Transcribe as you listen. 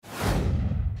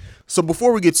So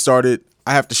before we get started,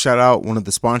 I have to shout out one of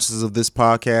the sponsors of this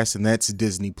podcast, and that's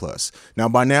Disney Plus. Now,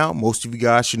 by now, most of you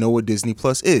guys should know what Disney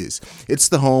Plus is. It's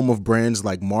the home of brands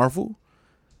like Marvel,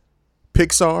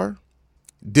 Pixar,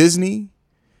 Disney,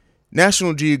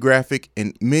 National Geographic,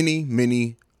 and many,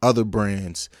 many other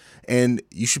brands. And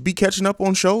you should be catching up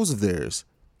on shows of theirs.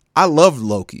 I love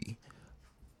Loki,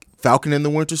 Falcon and the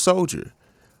Winter Soldier,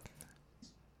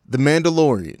 The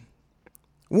Mandalorian,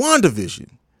 WandaVision.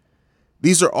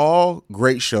 These are all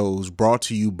great shows brought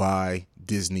to you by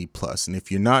Disney Plus. And if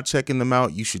you're not checking them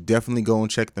out, you should definitely go and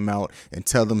check them out and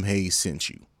tell them Hayes sent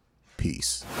you.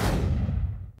 Peace.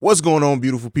 What's going on,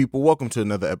 beautiful people? Welcome to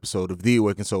another episode of the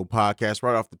Awakened Soul Podcast.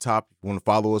 Right off the top, if you want to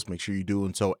follow us, make sure you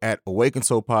do so at Awakened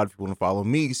Soul Pod. If you want to follow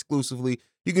me exclusively,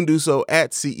 you can do so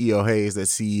at CEO Hayes.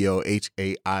 That's CEO Haize.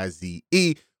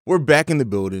 We're back in the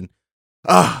building.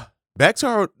 Back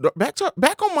on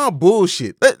my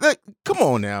bullshit. Come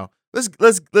on now. Let's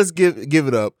give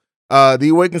it up. The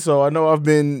Awakened Soul. I know I've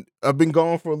been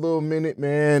gone for a little minute,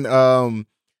 man. And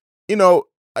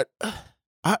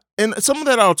some of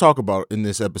that I'll talk about in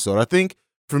this episode. I think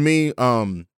for me,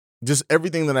 just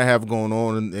everything that I have going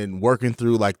on and working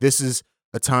through, like, this is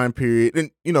a time period.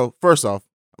 And first off,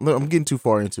 I'm getting too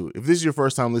far into it. If this is your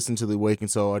first time listening to The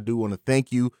Awakened Soul, I do want to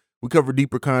thank you. We cover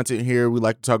deeper content here. We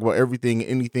like to talk about everything,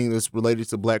 anything that's related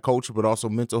to Black culture, but also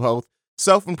mental health,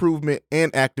 self-improvement,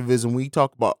 and activism. We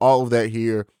talk about all of that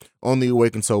here on the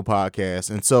Awakened Soul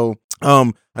Podcast. And so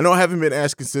I know I haven't been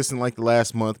as consistent like the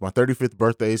last month. My 35th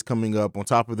birthday is coming up. On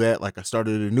top of that, like, I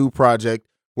started a new project,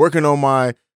 working on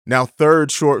my now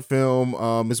third short film,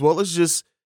 as well as just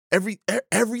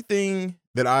everything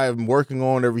that I am working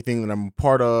on, everything that I'm a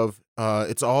part of.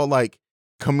 It's all like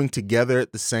coming together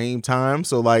at the same time.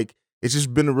 So like, it's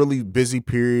just been a really busy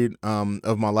period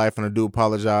of my life, and I do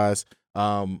apologize.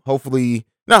 These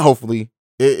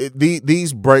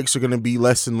breaks are going to be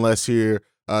less and less here.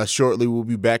 Shortly, we'll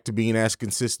be back to being as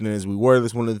consistent as we were.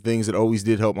 That's one of the things that always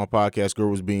did help my podcast grow,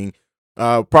 was being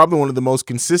probably one of the most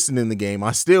consistent in the game.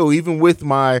 I still, even with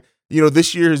my,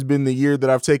 this year has been the year that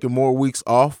I've taken more weeks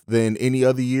off than any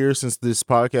other year since this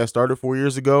podcast started 4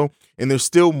 years ago. And there's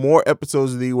still more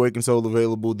episodes of The Awakened Soul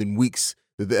available than weeks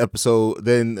that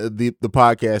the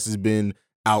podcast has been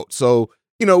out. So,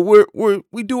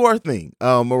 we do our thing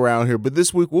around here. But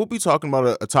this week we'll be talking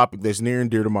about a topic that's near and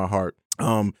dear to my heart.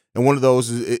 And one of those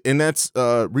is, and that's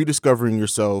rediscovering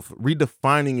yourself,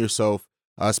 redefining yourself,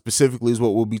 specifically, is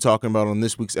what we'll be talking about on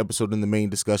this week's episode in the main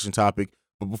discussion topic.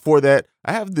 But before that,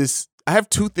 I have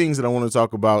two things that I want to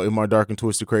talk about in my dark and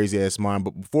twisted, crazy ass mind.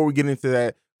 But before we get into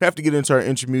that, we have to get into our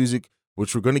intro music,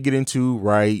 which we're going to get into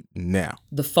right now.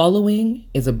 The following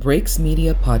is a Breaks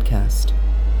Media podcast.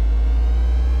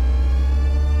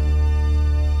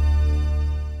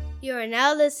 You are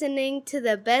now listening to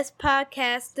the best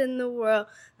podcast in the world,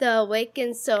 The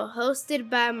Awakened Soul, hosted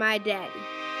by my daddy.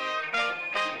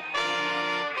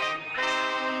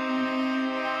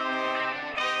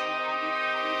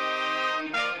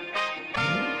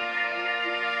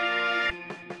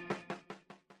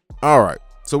 All right,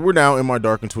 so we're now in my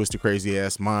dark and twisted, crazy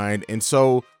ass mind. And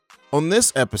so on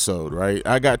this episode, right,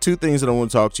 I got two things that I want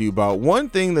to talk to you about. One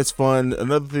thing that's fun,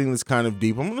 another thing that's kind of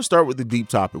deep. I'm going to start with the deep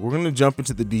topic. We're going to jump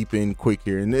into the deep end quick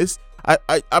here. And this,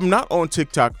 I'm not on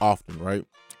TikTok often, right?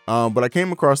 But I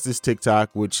came across this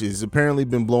TikTok, which has apparently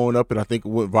been blowing up, and I think it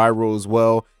went viral as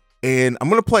well. And I'm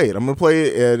going to play it. And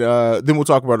then we'll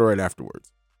talk about it right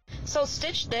afterwards. So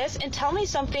stitch this and tell me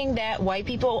something that white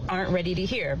people aren't ready to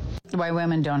hear. White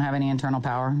women don't have any internal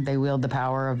power. They wield the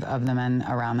power of the men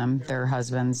around them, their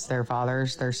husbands, their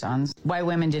fathers, their sons. White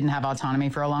women didn't have autonomy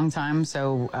for a long time,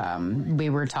 so we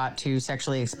were taught to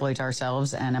sexually exploit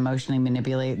ourselves and emotionally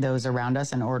manipulate those around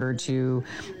us in order to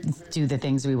do the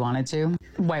things we wanted to.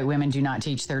 White women do not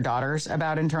teach their daughters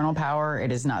about internal power.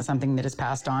 It is not something that is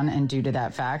passed on, and due to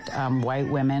that fact, white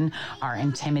women are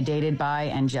intimidated by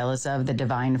and jealous of the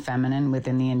divine feminine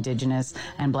within the indigenous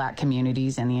and Black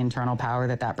communities and the internal power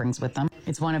that brings with them.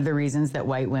 It's one of the reasons that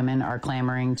white women are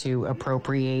clamoring to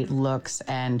appropriate looks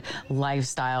and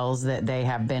lifestyles that they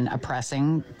have been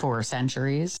oppressing for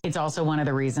centuries. It's also one of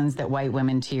the reasons that white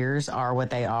women tears are what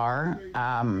they are,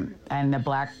 and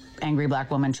the angry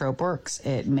Black woman trope works.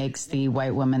 It makes the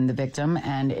white woman the victim,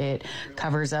 and it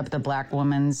covers up the Black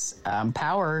woman's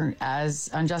power as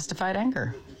unjustified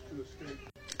anger.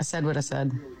 I said what I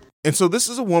said. And so this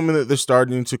is a woman that they're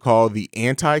starting to call the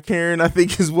anti-Karen, I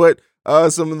think is what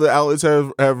some of the outlets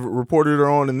have reported her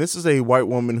on. And this is a white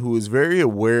woman who is very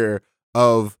aware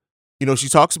of, she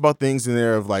talks about things in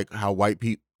there of like how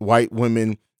white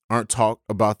women aren't taught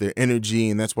about their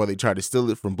energy, and that's why they try to steal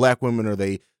it from Black women, or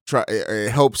they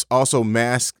it helps also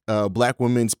mask black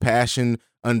women's passion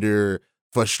under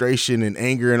frustration and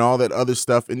anger and all that other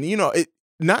stuff. And it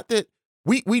not that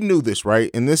we knew this,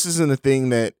 right? And this isn't a thing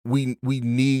that we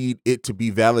need it to be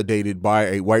validated by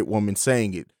a white woman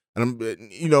saying it. And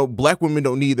black women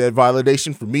don't need that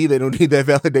validation from me. They don't need that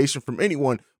validation from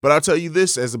anyone. But I'll tell you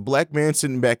this, as a black man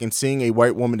sitting back and seeing a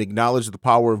white woman acknowledge the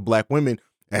power of black women,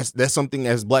 that's something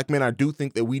as black men I do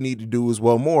think that we need to do as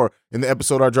well more. In the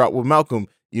episode I dropped with Malcolm,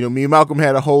 me and Malcolm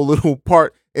had a whole little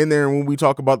part in there when we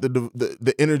talk about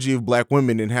the energy of black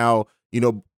women and how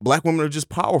black women are just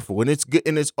powerful, and it's good,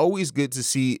 and it's always good to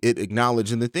see it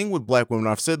acknowledged. And the thing with black women,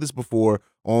 I've said this before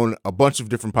on a bunch of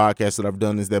different podcasts that I've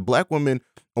done, is that black women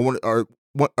are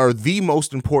the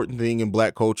most important thing in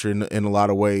black culture in a lot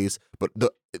of ways, but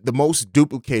the most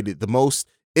duplicated, the most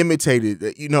imitated.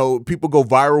 People go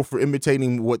viral for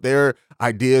imitating what their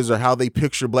ideas or how they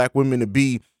picture black women to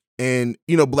be, and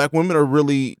black women are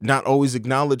really not always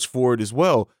acknowledged for it as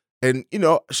well. And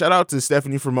shout out to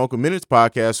Stephanie from Mocha Minutes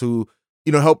podcast, who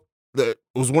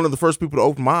was one of the first people to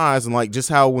open my eyes, and like just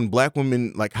how when black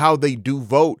women, like how they do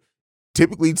vote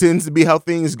typically tends to be how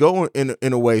things go in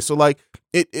a way. So like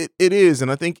it is. And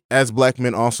I think as black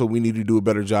men also, we need to do a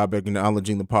better job at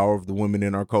acknowledging the power of the women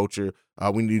in our culture.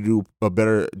 We need to do a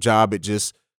better job at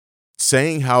just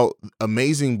saying how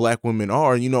amazing black women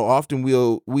are. Often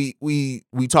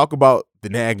we talk about the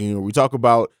nagging, or we talk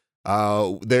about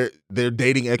their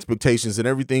dating expectations, and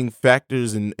everything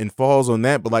factors and falls on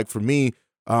that. But like for me,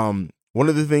 one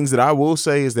of the things that I will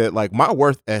say is that like my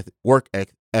work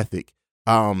ethic,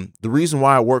 the reason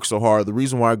why I work so hard, the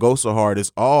reason why I go so hard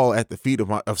is all at the feet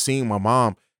of seeing my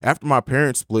mom. After my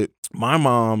parents split, my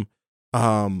mom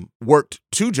worked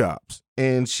 2 jobs,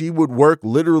 and she would work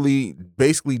literally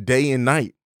basically day and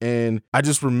night. And I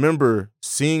just remember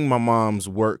seeing my mom's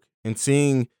work and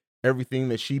seeing everything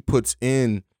that she puts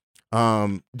in.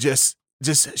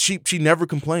 She never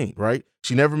complained, right?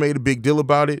 She never made a big deal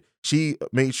about it. She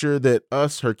made sure that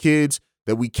us, her kids,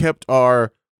 that we kept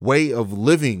our way of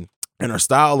living and our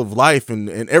style of life and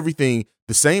everything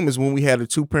the same as when we had a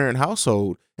 2-parent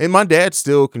household. And my dad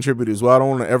still contributed as well. I don't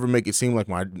want to ever make it seem like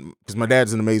because my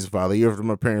dad's an amazing father. Even after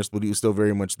my parents split, he was still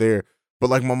very much there. But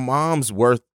like my mom's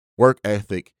work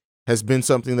ethic has been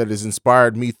something that has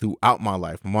inspired me throughout my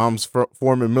life. My mom's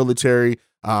former military,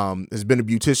 has been a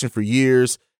beautician for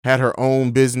years, had her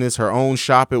own business, her own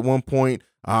shop at one point.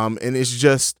 And it's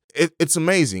just, it's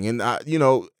amazing. And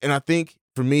I think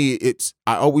for me,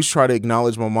 I always try to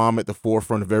acknowledge my mom at the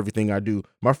forefront of everything I do.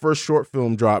 My first short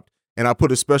film dropped, and I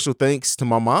put a special thanks to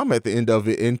my mom at the end of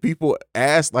it. And people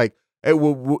asked like, hey,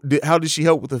 how did she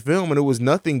help with the film? And it was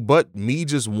nothing but me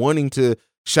just wanting to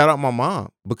shout out my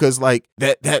mom, because like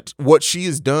that what she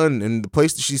has done and the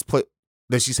place that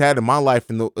she's had in my life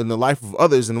and in the life of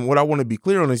others. And what I want to be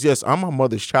clear on is, yes, I'm my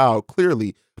mother's child,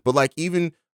 clearly, but like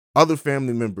even other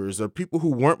family members or people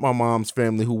who weren't my mom's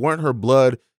family, who weren't her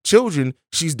blood children,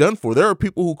 she's done for. There are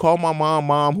people who call my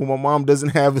mom, who my mom doesn't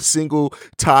have a single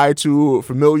tie to, a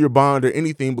familiar bond or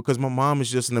anything, because my mom is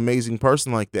just an amazing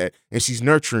person like that. And she's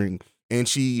nurturing, and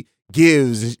she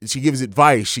gives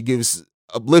advice, she gives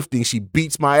uplifting, she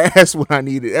beats my ass when I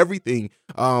need it, everything.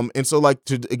 And so like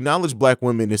to acknowledge black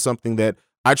women is something that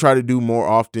I try to do more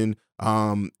often.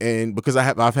 And because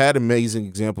I've had amazing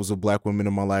examples of black women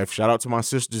in my life. Shout out to my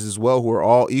sisters as well, who are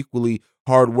all equally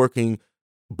hardworking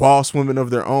boss women of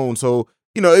their own. So,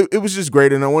 it was just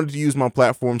great. And I wanted to use my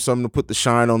platform, something to put the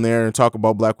shine on there and talk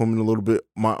about black women a little bit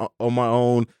on my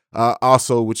own,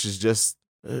 also, which is just,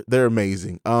 they're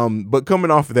amazing. But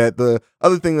coming off of that, the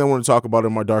other thing that I want to talk about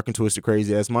in my dark and twisted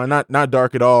crazy ass mind, not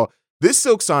dark at all, this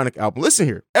Silk Sonic album. Listen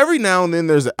here, every now and then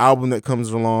there's an album that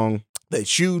comes along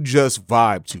that you just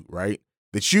vibe to, right?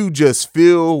 That you just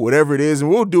feel whatever it is. And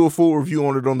we'll do a full review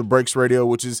on it on the Breaks Radio,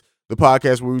 which is the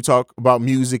podcast where we talk about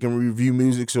music and review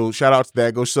music. So shout out to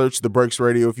that. Go search the Breaks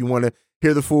Radio if you want to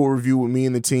hear the full review with me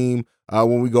and the team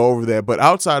when we go over that. But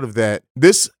outside of that,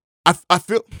 I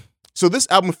feel... So this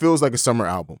album feels like a summer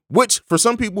album, which for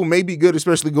some people may be good,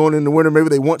 especially going into winter. Maybe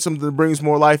they want something that brings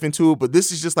more life into it, but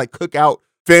this is just like cookout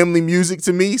family music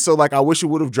to me. So like, I wish it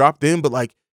would have dropped in, but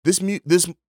like this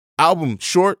album,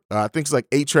 short, I think it's like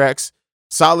 8 tracks,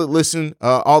 solid listen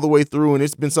all the way through. And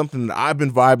it's been something that I've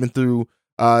been vibing through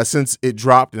since it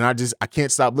dropped. And I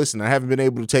can't stop listening. I haven't been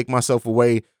able to take myself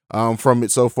away from it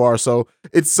so far. So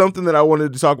it's something that I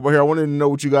wanted to talk about here. I wanted to know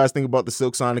what you guys think about the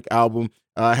Silk Sonic album.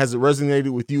 Has it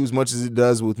resonated with you as much as it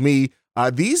does with me?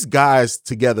 These guys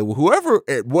together,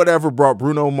 whatever brought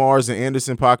Bruno Mars and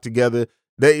Anderson .Paak together,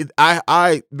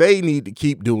 they need to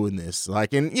keep doing this.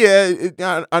 Like, and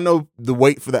yeah, I know the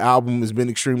wait for the album has been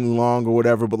extremely long or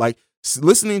whatever, but like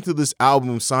listening to this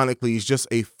album sonically is just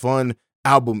a fun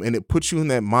album, and it puts you in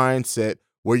that mindset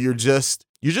where you're just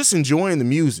enjoying the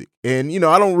music. And,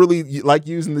 I don't really like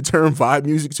using the term vibe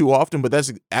music too often, but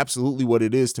that's absolutely what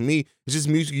it is to me. It's just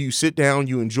music you sit down,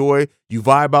 you enjoy, you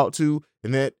vibe out to,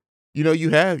 and that, you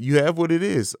have what it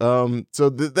is. So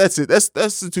that's it.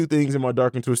 That's the two things in my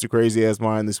dark and twisted crazy ass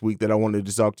mind this week that I wanted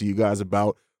to talk to you guys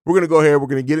about. We're going to go ahead. We're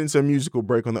going to get into a musical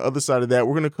break. On the other side of that,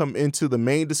 we're going to come into the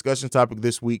main discussion topic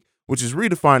this week, which is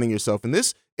redefining yourself. And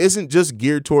this isn't just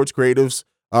geared towards creatives.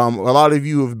 A lot of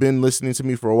you who have been listening to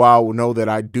me for a while will know that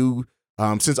I do,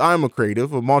 since I'm a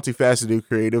creative, a multifaceted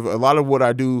creative, a lot of what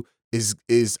I do is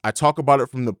I talk about it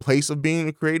from the place of being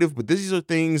a creative, but these are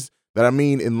things that I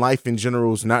mean in life in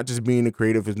general. It's not just being a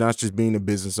creative. It's not just being a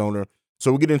business owner.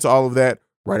 So we'll get into all of that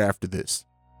right after this.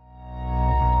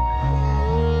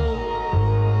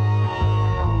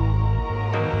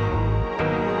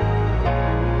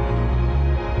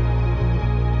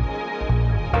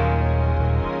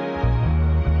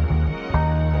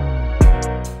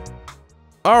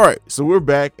 All right, so we're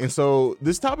back. And so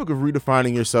this topic of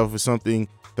redefining yourself is something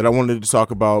that I wanted to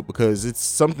talk about because it's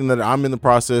something that I'm in the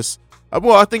process.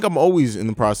 Well, I think I'm always in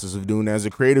the process of doing. As a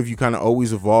creative, you kind of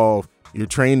always evolve. You're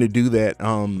trained to do that.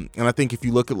 And I think if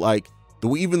you look at like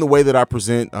even the way that I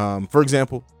present, for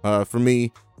example, for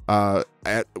me,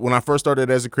 when I first started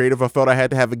as a creative, I felt I had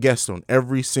to have a guest on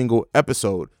every single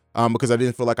episode because I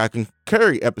didn't feel like I can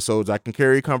carry episodes. I can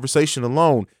carry a conversation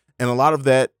alone. And a lot of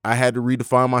that, I had to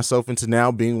redefine myself into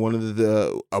now being one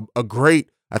of a great,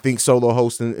 I think, solo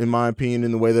host, in my opinion,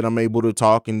 in the way that I'm able to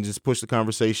talk and just push the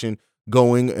conversation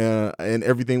going and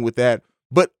everything with that.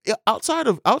 But outside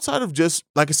of just,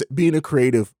 like I said, being a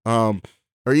creative, or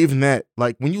even that,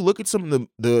 like when you look at some of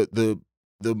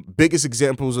the biggest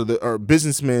examples of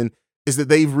businessmen, is that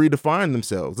they've redefined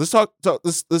themselves.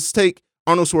 Let's take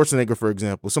Arnold Schwarzenegger, for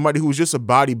example, somebody who was just a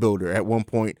bodybuilder at one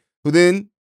point, who then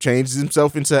changed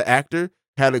himself into an actor,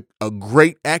 had a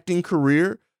great acting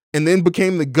career, and then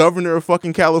became the governor of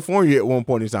fucking California at one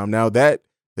point in time. Now that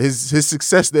his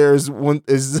success there is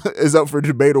up for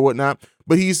debate or whatnot,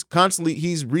 but he's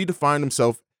redefined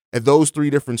himself at those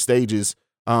three different stages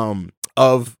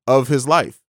of his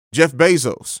life. Jeff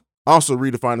Bezos also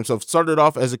redefined himself. Started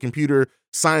off as a computer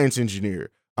science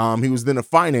engineer. He was then a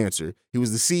financer. He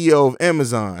was the CEO of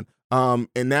Amazon.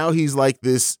 And now he's like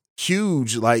this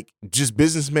huge, like, just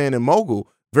businessman and mogul.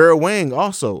 Vera Wang,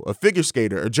 also a figure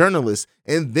skater, a journalist,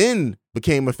 and then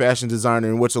became a fashion designer,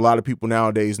 in which a lot of people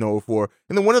nowadays know her for.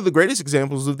 And then one of the greatest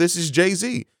examples of this is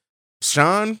Jay-Z,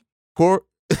 Sean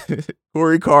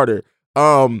Corey Carter.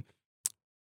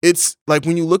 It's like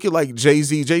when you look at like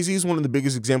Jay-Z is one of the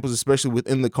biggest examples, especially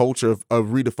within the culture of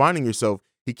redefining yourself.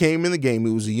 He came in the game.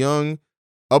 He was a young,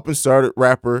 up and started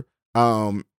rapper,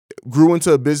 grew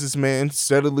into a businessman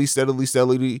steadily,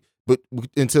 but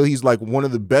until he's like one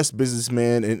of the best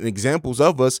businessmen and examples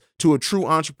of us, to a true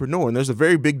entrepreneur. And there's a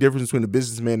very big difference between a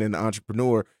businessman and an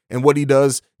entrepreneur, and what he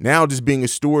does now, just being a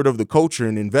steward of the culture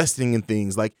and investing in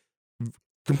things, like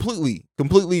completely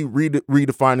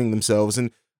redefining themselves.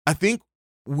 And I think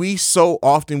we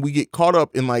get caught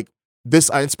up in like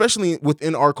this, especially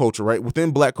within our culture, right?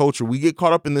 Within Black culture, we get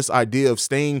caught up in this idea of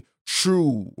staying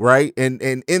true, right? And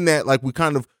in that, like, we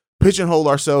kind of pigeonhole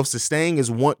ourselves to staying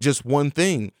as just one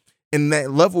thing. And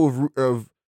that level of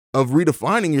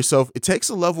redefining yourself, it takes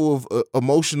a level of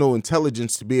emotional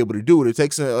intelligence to be able to do it. It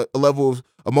takes a level of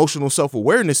emotional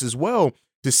self-awareness as well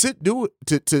to sit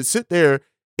there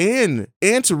and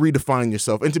to redefine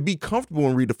yourself, and to be comfortable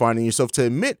in redefining yourself, to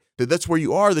admit that that's where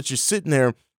you are, that you're sitting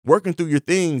there working through your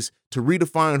things to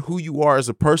redefine who you are as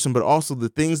a person, but also the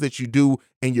things that you do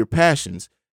and your passions.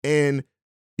 And,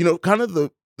 kind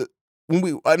of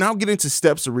and I'll get into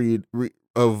steps of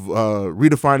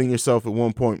redefining yourself at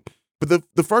one point. But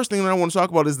the first thing that I want to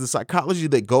talk about is the psychology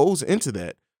that goes into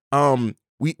that.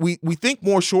 We think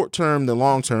more short term than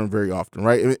long term very often,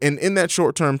 right? And in that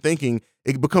short term thinking,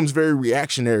 it becomes very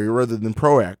reactionary rather than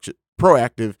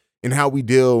proactive in how we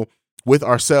deal with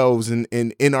ourselves and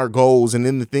in our goals and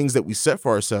in the things that we set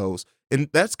for ourselves. And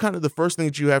that's kind of the first thing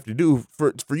that you have to do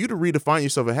for you to redefine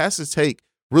yourself. It has to take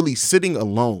really sitting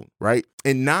alone, right?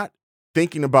 And not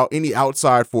thinking about any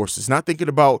outside forces, not thinking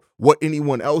about what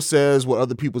anyone else says, what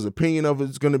other people's opinion of it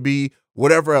is going to be,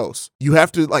 whatever else. You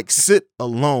have to like sit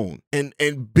alone. And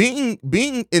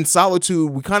being in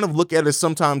solitude, we kind of look at it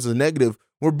sometimes as a negative.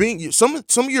 We're some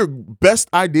of your best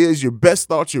ideas, your best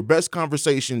thoughts, your best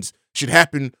conversations should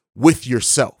happen with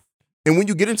yourself. And when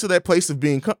you get into that place of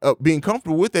being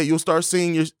comfortable with that, you'll start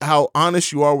seeing how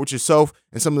honest you are with yourself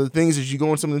and some of the things as you go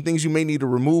and some of the things you may need to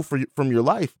remove from your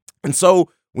life. And so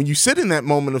when you sit in that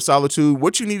moment of solitude,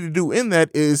 what you need to do in that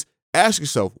is ask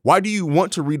yourself, why do you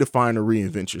want to redefine or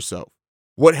reinvent yourself?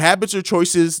 What habits or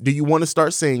choices do you want to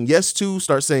start saying yes to,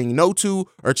 start saying no to,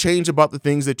 or change about the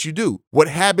things that you do? What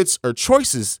habits or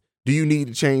choices do you need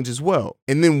to change as well?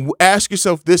 And then ask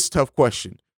yourself this tough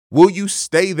question. Will you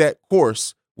stay that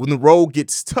course when the road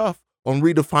gets tough on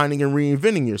redefining and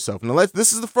reinventing yourself? Now,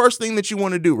 this is the first thing that you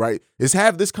want to do, right? Is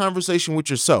have this conversation with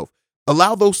yourself.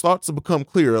 Allow those thoughts to become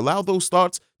clear. Allow those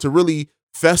thoughts to really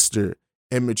fester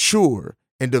and mature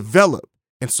and develop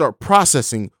and start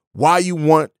processing why you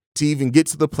want to even get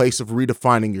to the place of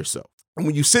redefining yourself. And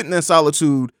when you sit in that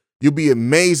solitude, you'll be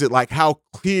amazed at like how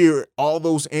clear all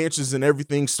those answers and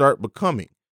everything start becoming.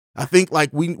 I think like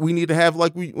we need to have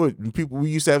like we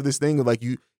used to have this thing of like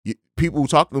you people who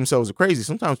talk to themselves are crazy.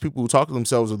 Sometimes people who talk to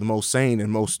themselves are the most sane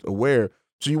and most aware.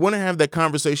 So you want to have that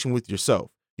conversation with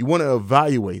yourself. You want to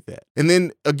evaluate that. And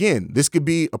then again, this could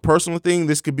be a personal thing.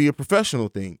 This could be a professional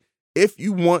thing. If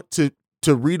you want to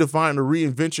redefine or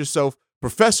reinvent yourself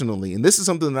professionally, and this is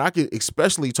something that I could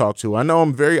especially talk to. I know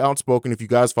I'm very outspoken if you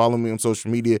guys follow me on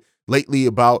social media lately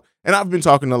about, and I've been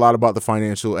talking a lot about the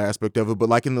financial aspect of it, but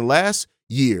like in the last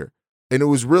year, and it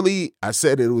was really, I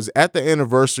said it was at the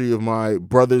anniversary of my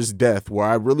brother's death where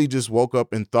I really just woke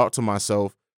up and thought to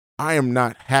myself, I am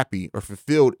not happy or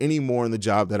fulfilled anymore in the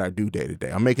job that I do day to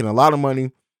day. I'm making a lot of money.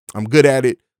 I'm good at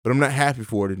it, but I'm not happy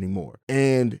for it anymore.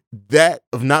 And that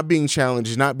of not being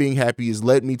challenged, not being happy has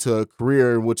led me to a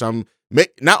career in which I'm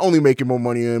not only making more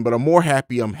money in, but I'm more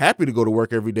happy. I'm happy to go to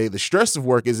work every day. The stress of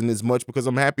work isn't as much because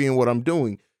I'm happy in what I'm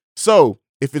doing. So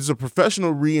if it's a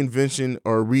professional reinvention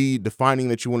or redefining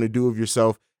that you want to do of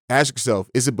yourself, ask yourself,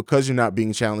 is it because you're not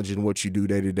being challenged in what you do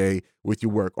day to day with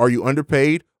your work? Are you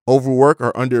underpaid, overworked,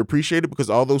 or underappreciated? Because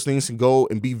all those things can go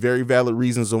and be very valid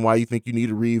reasons on why you think you need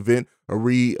to reinvent or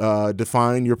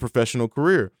redefine your professional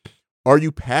career. Are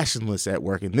you passionless at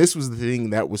work? And this was the thing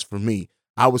that was for me.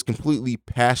 I was completely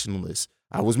passionless.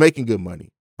 I was making good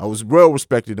money. I was well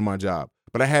respected in my job,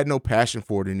 but I had no passion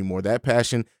for it anymore. That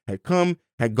passion had come,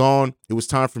 had gone. It was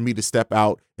time for me to step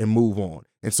out and move on.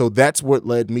 And so that's what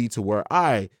led me to where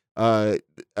I had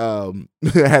to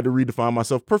redefine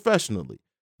myself professionally.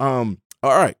 All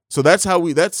right. So that's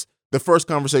the first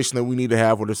conversation that we need to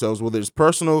have with ourselves, whether it's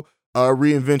personal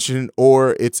reinvention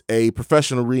or it's a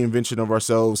professional reinvention of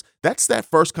ourselves. That's that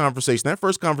first conversation. That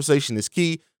first conversation is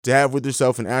key to have with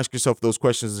yourself and ask yourself those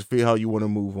questions to feel how you want to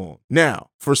move on. Now,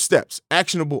 for steps,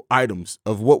 actionable items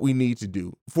of what we need to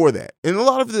do for that. And a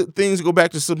lot of the things go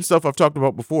back to some stuff I've talked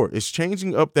about before. It's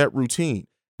changing up that routine.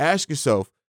 Ask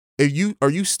yourself, are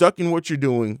you stuck in what you're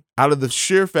doing out of the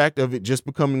sheer fact of it just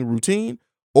becoming routine?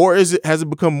 Or has it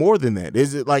become more than that?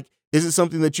 Is it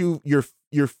something that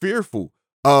you're fearful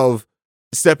of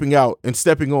stepping out and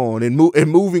stepping on and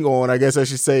moving on, I guess I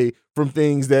should say, from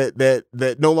things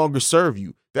that no longer serve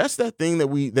you? That's that thing that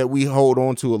we hold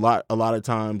on to a lot of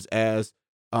times as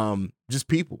just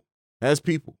people. As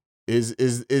people is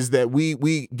that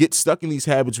we get stuck in these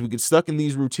habits, we get stuck in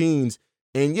these routines.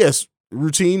 And yes,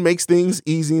 routine makes things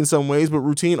easy in some ways, but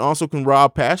routine also can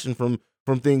rob passion from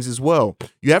things as well.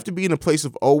 You have to be in a place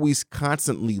of always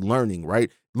constantly learning, right?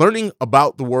 Learning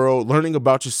about the world, learning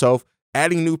about yourself,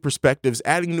 adding new perspectives,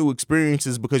 adding new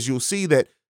experiences, because you'll see that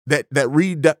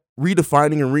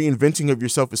redefining and reinventing of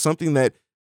yourself is something that,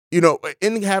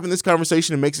 in having this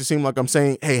conversation, it makes it seem like I'm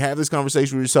saying, hey, have this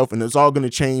conversation with yourself and it's all going to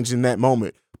change in that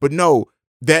moment. But no,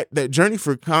 that journey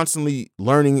for constantly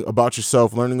learning about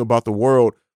yourself, learning about the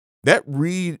world, that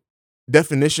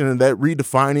redefinition and that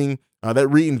redefining, that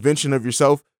reinvention of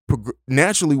yourself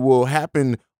naturally will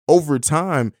happen over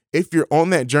time if you're on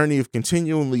that journey of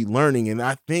continually learning. And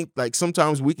I think like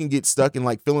sometimes we can get stuck in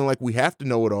like feeling like we have to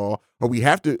know it all, or we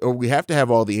have to have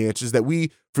all the answers, that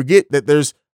we forget that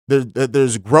there's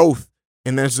growth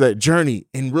and there's that journey,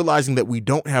 and realizing that we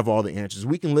don't have all the answers.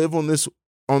 We can live on this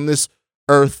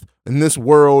earth, in this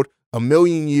world, a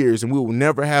million years, and we will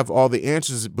never have all the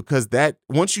answers, because that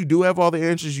once you do have all the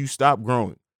answers, you stop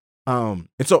growing. And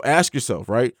so ask yourself,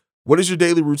 right? What does your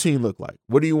daily routine look like?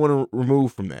 What do you want to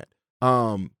remove from that?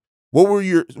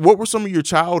 What were some of your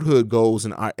childhood goals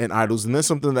and idols? And that's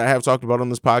something that I have talked about on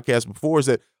this podcast before, is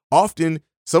that often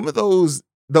some of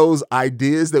those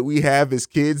ideas that we have as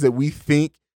kids that we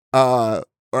think, or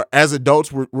as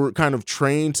adults, we're kind of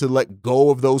trained to let go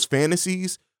of those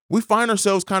fantasies, we find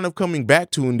ourselves kind of coming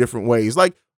back to in different ways.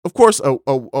 Like, of course,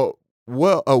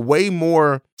 a way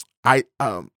more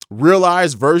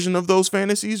realized version of those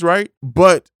fantasies, right?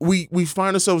 But we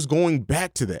find ourselves going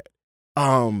back to that.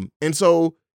 And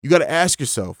so you got to ask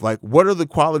yourself, like, what are the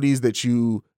qualities that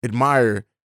you admired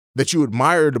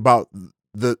about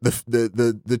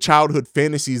the childhood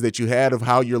fantasies that you had of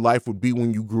how your life would be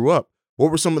when you grew up? What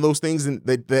were some of those things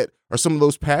that are some of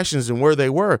those passions and where they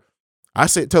were?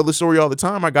 Tell the story all the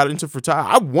time. I got into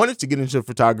photography. I wanted to get into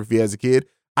photography as a kid.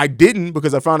 I didn't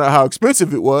because I found out how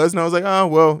expensive it was. And I was like, oh,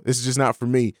 well, it's just not for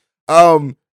me.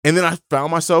 And then I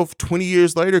found myself 20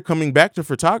 years later coming back to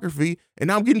photography, and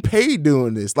now I'm getting paid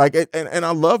doing this. Like, and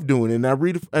I love doing it,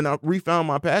 and I refound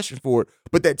my passion for it.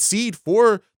 But that seed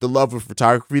for the love of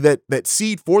photography, that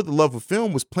seed for the love of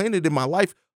film was planted in my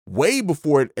life way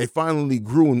before it finally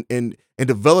grew and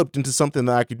developed into something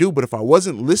that I could do. But if I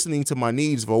wasn't listening to my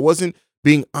needs, if I wasn't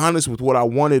being honest with what I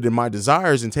wanted and my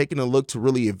desires and taking a look to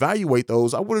really evaluate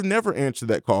those, I would have never answered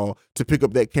that call to pick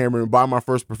up that camera and buy my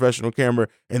first professional camera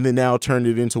and then now turn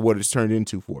it into what it's turned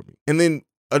into for me. And then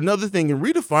another thing, in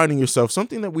redefining yourself,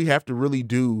 something that we have to really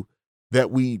do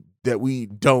that we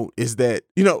don't is that,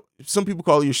 some people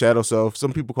call it your shadow self,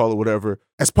 some people call it whatever.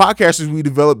 As podcasters, we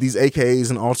develop these AKAs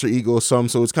and alter egos, so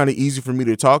it's kind of easy for me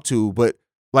to talk to, but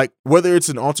like whether it's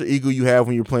an alter ego you have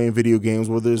when you're playing video games,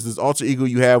 whether it's this alter ego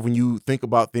you have when you think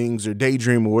about things or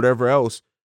daydream or whatever else,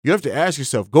 you have to ask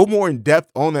yourself, go more in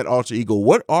depth on that alter ego.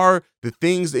 What are the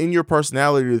things in your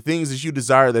personality, the things that you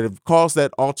desire that have caused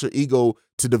that alter ego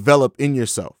to develop in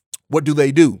yourself? What do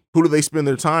they do? Who do they spend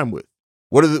their time with?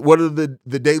 What are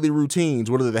the daily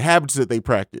routines? What are the habits that they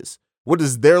practice? What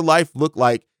does their life look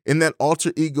like in that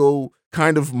alter ego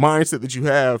kind of mindset that you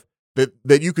have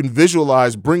that you can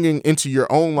visualize bringing into your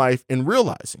own life and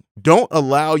realizing? Don't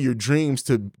allow your dreams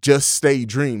to just stay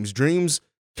dreams. Dreams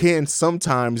can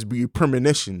sometimes be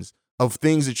premonitions of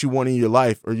things that you want in your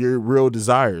life or your real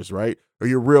desires, right? Or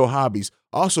your real hobbies.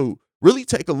 Also, really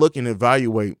take a look and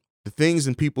evaluate the things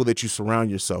and people that you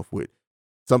surround yourself with.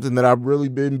 Something that I've really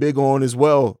been big on as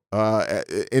well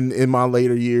in my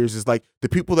later years is like the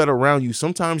people that are around you.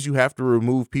 Sometimes you have to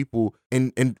remove people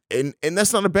and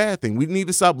that's not a bad thing. We need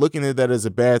to stop looking at that as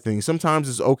a bad thing. Sometimes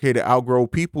it's okay to outgrow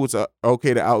people. It's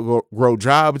okay to outgrow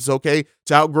jobs. It's okay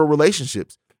to outgrow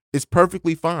relationships. It's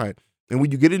perfectly fine. And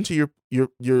when you get into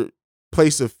your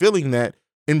place of feeling that,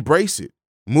 embrace it.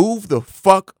 Move the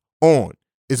fuck on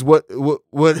is what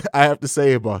I have to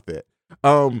say about that.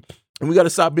 And we got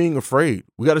to stop being afraid.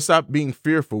 We got to stop being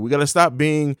fearful. We got to stop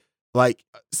being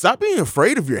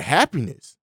afraid of your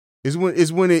happiness.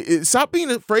 Stop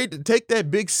being afraid to take that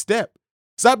big step.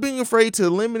 Stop being afraid to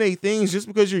eliminate things just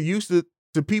because you're used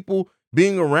to people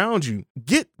being around you.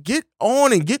 Get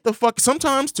on and get the fuck.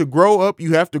 Sometimes to grow up,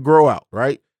 you have to grow out,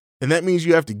 right? And that means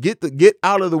you have to get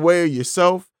out of the way of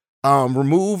yourself.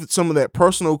 Remove some of that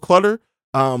personal clutter.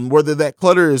 Whether that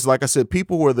clutter is, like I said,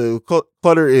 people, where the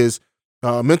clutter is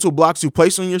mental blocks you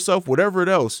place on yourself, whatever it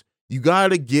else, you got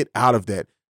to get out of that.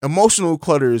 Emotional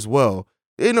clutter as well.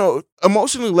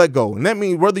 Emotionally let go. And that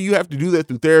means whether you have to do that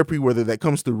through therapy, whether that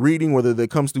comes through reading, whether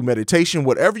that comes through meditation,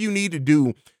 whatever you need to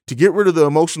do to get rid of the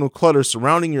emotional clutter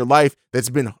surrounding your life that's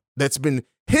been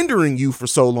hindering you for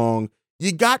so long,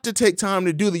 you got to take time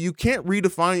to do that. You can't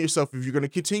redefine yourself if you're going to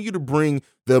continue to bring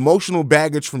the emotional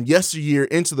baggage from yesteryear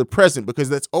into the present, because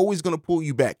that's always going to pull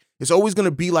you back. It's always going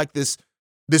to be like this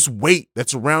weight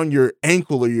that's around your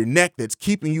ankle or your neck that's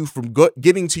keeping you from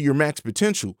getting to your max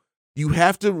potential. You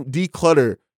have to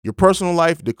declutter your personal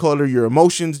life, declutter your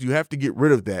emotions. You have to get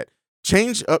rid of that.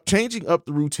 Changing up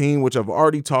the routine, which I've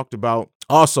already talked about.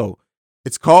 Also,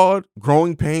 it's called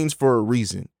growing pains for a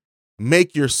reason.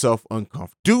 Make yourself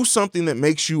uncomfortable. Do something that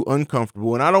makes you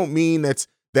uncomfortable. And I don't mean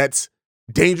that's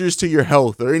dangerous to your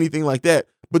health or anything like that,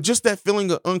 but just that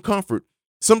feeling of uncomfort.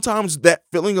 Sometimes that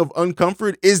feeling of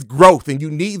uncomfort is growth, and you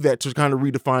need that to kind of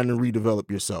redefine and redevelop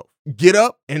yourself. Get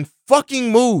up and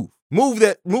fucking move.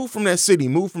 Move from that city,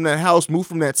 move from that house, move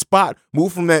from that spot,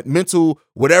 move from that mental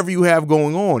whatever you have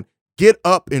going on. Get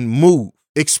up and move.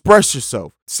 Express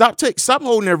yourself. Stop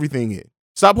holding everything in.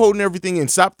 Stop holding everything in.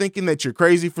 Stop thinking that you're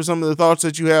crazy for some of the thoughts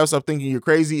that you have. Stop thinking you're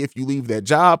crazy if you leave that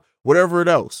job, whatever it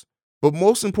else. But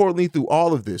most importantly, through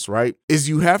all of this, right, is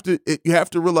you have to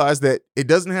realize that it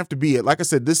doesn't have to be it. Like I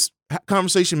said, this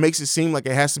conversation makes it seem like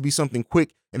it has to be something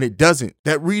quick, and it doesn't.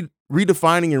 That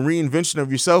redefining and reinvention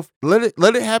of yourself, let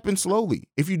it happen slowly.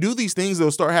 If you do these things,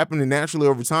 they'll start happening naturally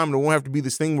over time, and it won't have to be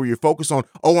this thing where you're focused on,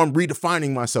 I'm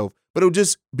redefining myself. But it'll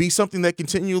just be something that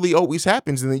continually always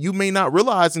happens, and that you may not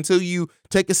realize until you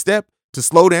take a step to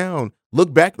slow down,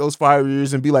 look back those 5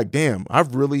 years and be like, damn,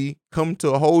 I've really come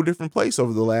to a whole different place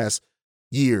over the last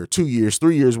year, 2 years,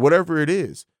 3 years, whatever it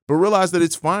is. But realize that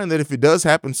it's fine that if it does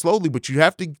happen slowly, but you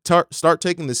have to start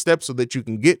taking the steps so that you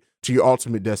can get to your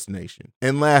ultimate destination.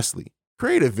 And lastly,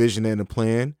 create a vision and a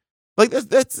plan. Like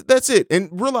that's it. And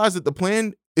realize that the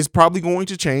plan is probably going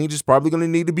to change. It's probably going to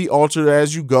need to be altered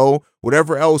as you go,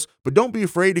 whatever else. But don't be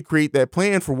afraid to create that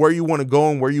plan for where you want to go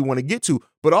and where you want to get to.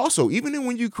 But also, even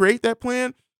when you create that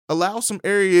plan, allow some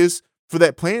areas for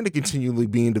that plan to continually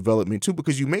be in development too,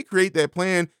 because you may create that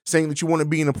plan saying that you want to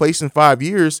be in a place in 5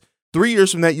 years. 3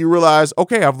 years from that, you realize,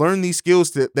 okay, I've learned these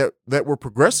skills that were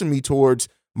progressing me towards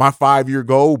my 5-year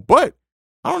goal, but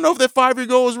I don't know if that 5-year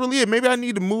goal is really it. Maybe I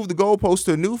need to move the goalpost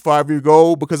to a new 5-year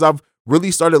goal because I've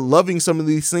really started loving some of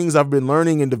these things I've been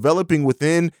learning and developing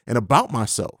within and about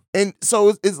myself. And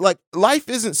so it's like life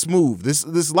isn't smooth.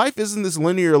 This life isn't this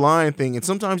linear line thing. And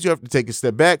sometimes you have to take a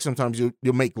step back. Sometimes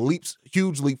you'll make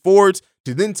huge leap forwards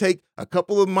to then take a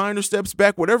couple of minor steps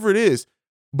back, whatever it is.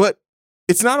 But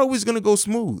it's not always going to go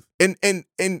smooth. And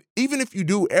even if you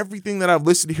do everything that I've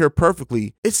listed here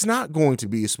perfectly, it's not going to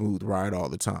be a smooth ride all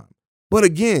the time. But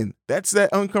again, that's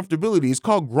that uncomfortability. It's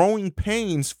called growing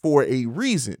pains for a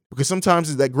reason, because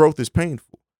sometimes that growth is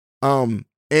painful.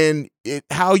 And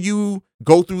how you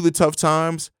go through the tough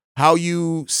times, how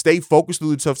you stay focused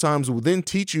through the tough times will then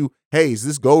teach you, hey, is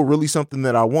this goal really something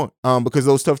that I want? Because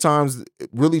those tough times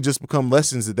really just become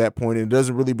lessons at that point, and it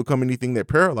doesn't really become anything that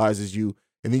paralyzes you,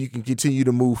 and then you can continue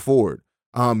to move forward.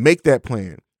 Make that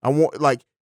plan.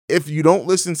 If you don't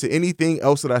listen to anything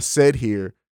else that I said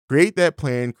here, create that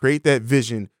plan, create that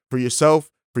vision for yourself,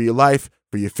 for your life,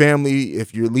 for your family,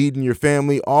 if you're leading your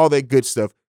family, all that good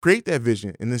stuff. Create that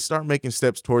vision and then start making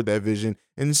steps toward that vision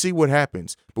and see what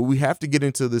happens. But we have to get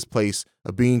into this place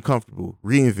of being comfortable,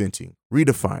 reinventing,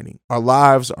 redefining our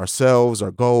lives, ourselves,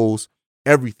 our goals,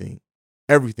 everything.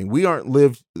 We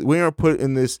aren't put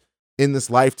in this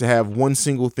life to have one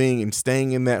single thing and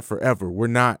staying in that forever. We're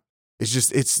not.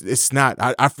 It's not.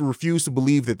 I refuse to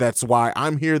believe that that's why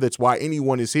I'm here. That's why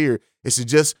anyone is here. It's to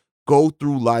just go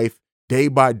through life day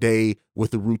by day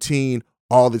with a routine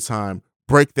all the time.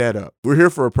 Break that up. We're here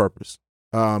for a purpose.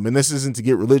 And this isn't to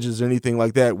get religious or anything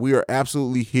like that. We are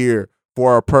absolutely here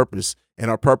for our purpose, and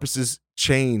our purposes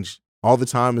change all the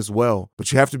time as well.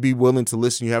 But you have to be willing to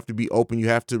listen. You have to be open. You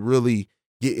have to really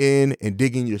get in and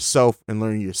dig in yourself and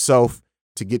learn yourself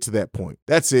to get to that point.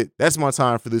 That's it. That's my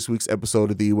time for this week's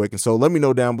episode of The Awakened Soul. Let me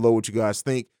know down below what you guys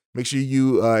think. Make sure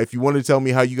you, if you want to tell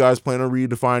me how you guys plan on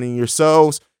redefining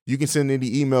yourselves, you can send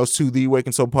any emails to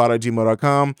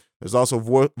theawakenedsoulpod@gmail.com. There's also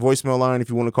a voicemail line if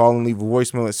you want to call and leave a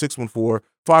voicemail at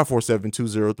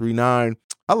 614-547-2039.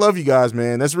 I love you guys,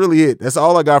 man. That's really it. That's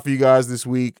all I got for you guys this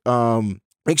week.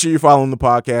 Make sure you're following the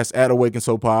podcast at Awakened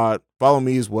Soul Pod. Follow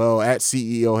me as well at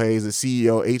CEO Hayes, at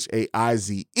CEO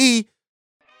Haize.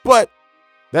 But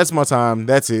that's my time.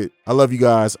 That's it. I love you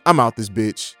guys. I'm out this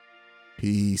bitch.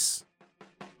 Peace.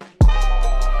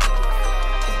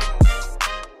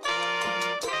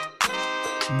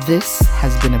 This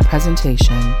has been a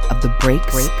presentation of the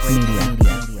Breaks Media.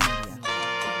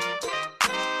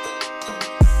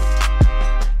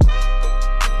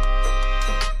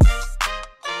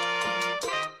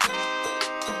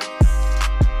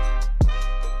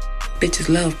 Bitches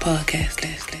love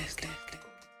podcasts.